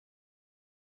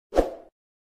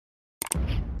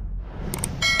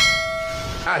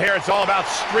Out here, it's all about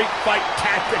street fight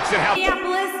tactics and how...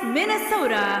 Minneapolis,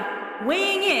 Minnesota,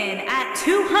 weighing in at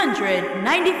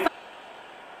 295.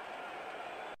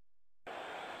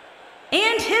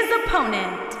 And his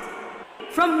opponent,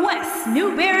 from West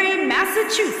Newbury,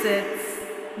 Massachusetts,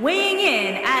 weighing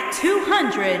in at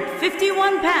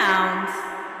 251 pounds,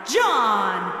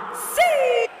 John C.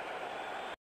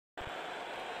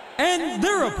 And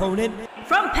their opponent,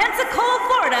 from Pensacola,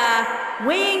 Florida,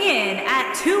 weighing in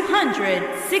at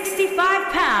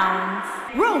 265 pounds,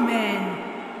 Roman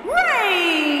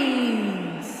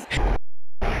Reigns.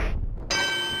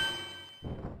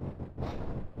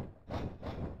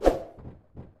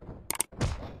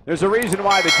 There's a reason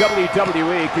why the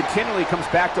WWE continually comes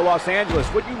back to Los Angeles.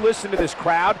 When you listen to this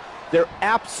crowd, they're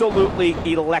absolutely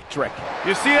electric.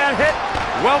 You see that hit?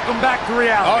 Welcome back to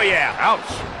reality. Oh, yeah. Ouch.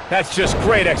 That's just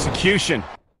great execution.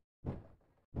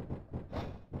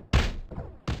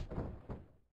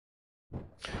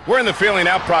 We're in the feeling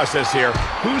out process here.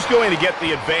 Who's going to get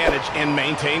the advantage and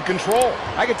maintain control?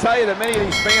 I can tell you that many of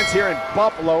these fans here in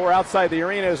Buffalo were outside the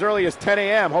arena as early as 10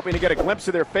 a.m. hoping to get a glimpse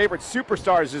of their favorite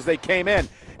superstars as they came in.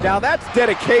 Now that's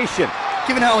dedication.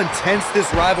 Given how intense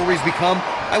this rivalry's become,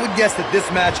 I would guess that this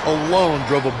match alone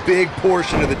drove a big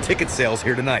portion of the ticket sales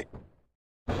here tonight.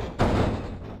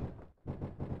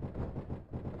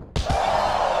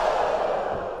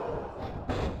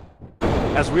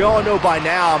 As we all know by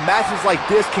now, matches like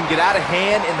this can get out of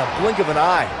hand in the blink of an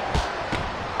eye.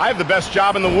 I have the best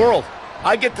job in the world.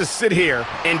 I get to sit here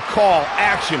and call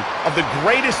action of the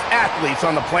greatest athletes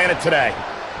on the planet today.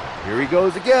 Here he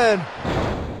goes again.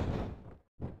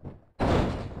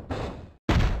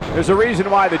 There's a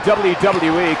reason why the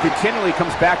WWE continually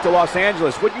comes back to Los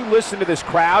Angeles. When you listen to this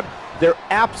crowd, they're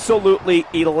absolutely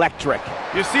electric.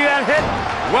 You see that hit?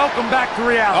 Welcome back to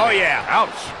reality. Oh, yeah.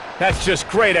 Ouch. That's just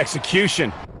great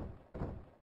execution.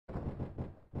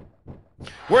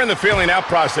 We're in the feeling out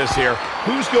process here.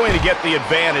 Who's going to get the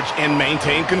advantage and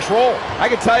maintain control? I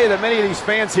can tell you that many of these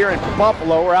fans here in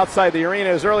Buffalo were outside the arena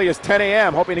as early as 10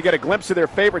 a.m. hoping to get a glimpse of their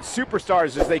favorite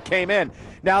superstars as they came in.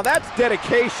 Now that's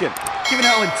dedication. Given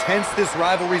how intense this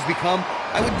rivalry's become,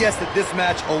 I would guess that this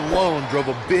match alone drove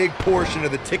a big portion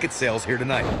of the ticket sales here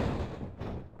tonight.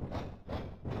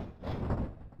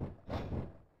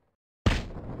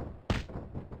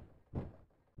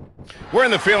 We're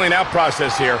in the feeling out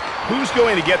process here. Who's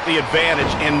going to get the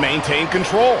advantage and maintain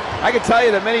control? I can tell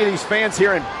you that many of these fans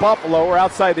here in Buffalo were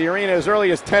outside the arena as early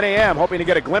as 10 a.m. hoping to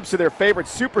get a glimpse of their favorite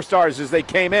superstars as they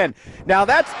came in. Now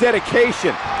that's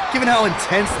dedication. Given how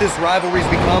intense this rivalry's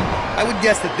become, I would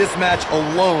guess that this match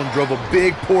alone drove a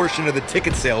big portion of the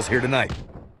ticket sales here tonight.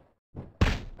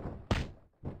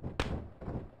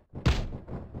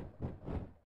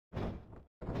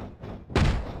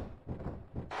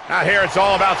 Out here, it's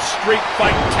all about street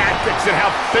fight tactics and how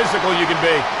physical you can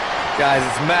be. Guys,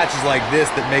 it's matches like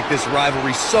this that make this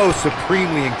rivalry so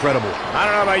supremely incredible. I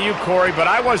don't know about you, Corey,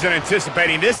 but I wasn't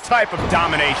anticipating this type of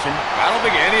domination. I don't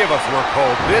think any of us were,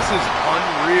 Cole. This is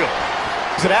unreal.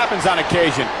 As it happens on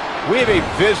occasion, we have a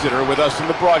visitor with us in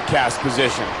the broadcast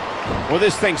position. Well,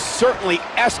 this thing certainly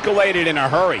escalated in a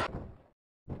hurry.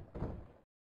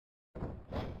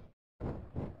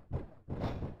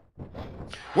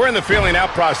 We're in the feeling out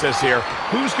process here.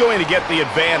 Who's going to get the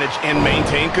advantage and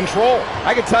maintain control?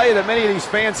 I can tell you that many of these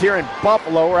fans here in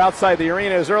Buffalo were outside the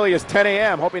arena as early as 10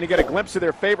 a.m. hoping to get a glimpse of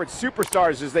their favorite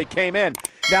superstars as they came in.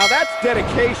 Now that's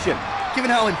dedication. Given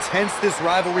how intense this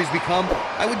rivalry's become,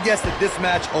 I would guess that this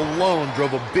match alone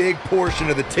drove a big portion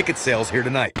of the ticket sales here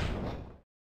tonight.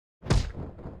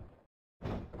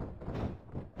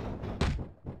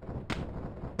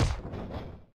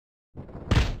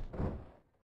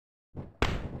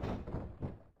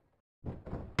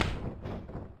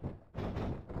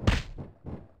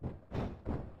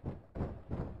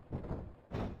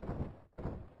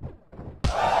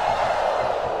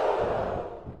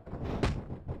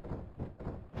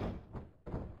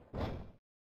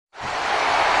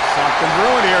 Something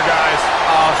brewing here, guys.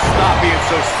 Oh, stop being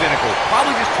so cynical.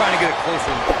 Probably just trying to get a closer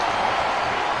look.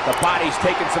 The body's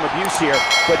taking some abuse here,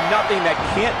 but nothing that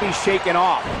can't be shaken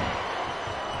off.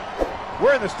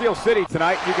 We're in the Steel City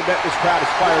tonight. You can bet this crowd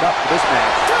is fired up for this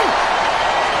match.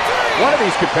 One of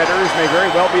these competitors may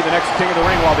very well be the next king of the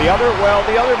ring, while the other, well,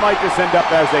 the other might just end up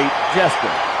as a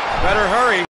jester. Better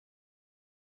hurry.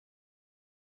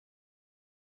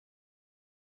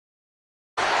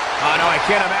 Oh, no, I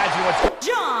can't imagine what's...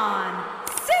 John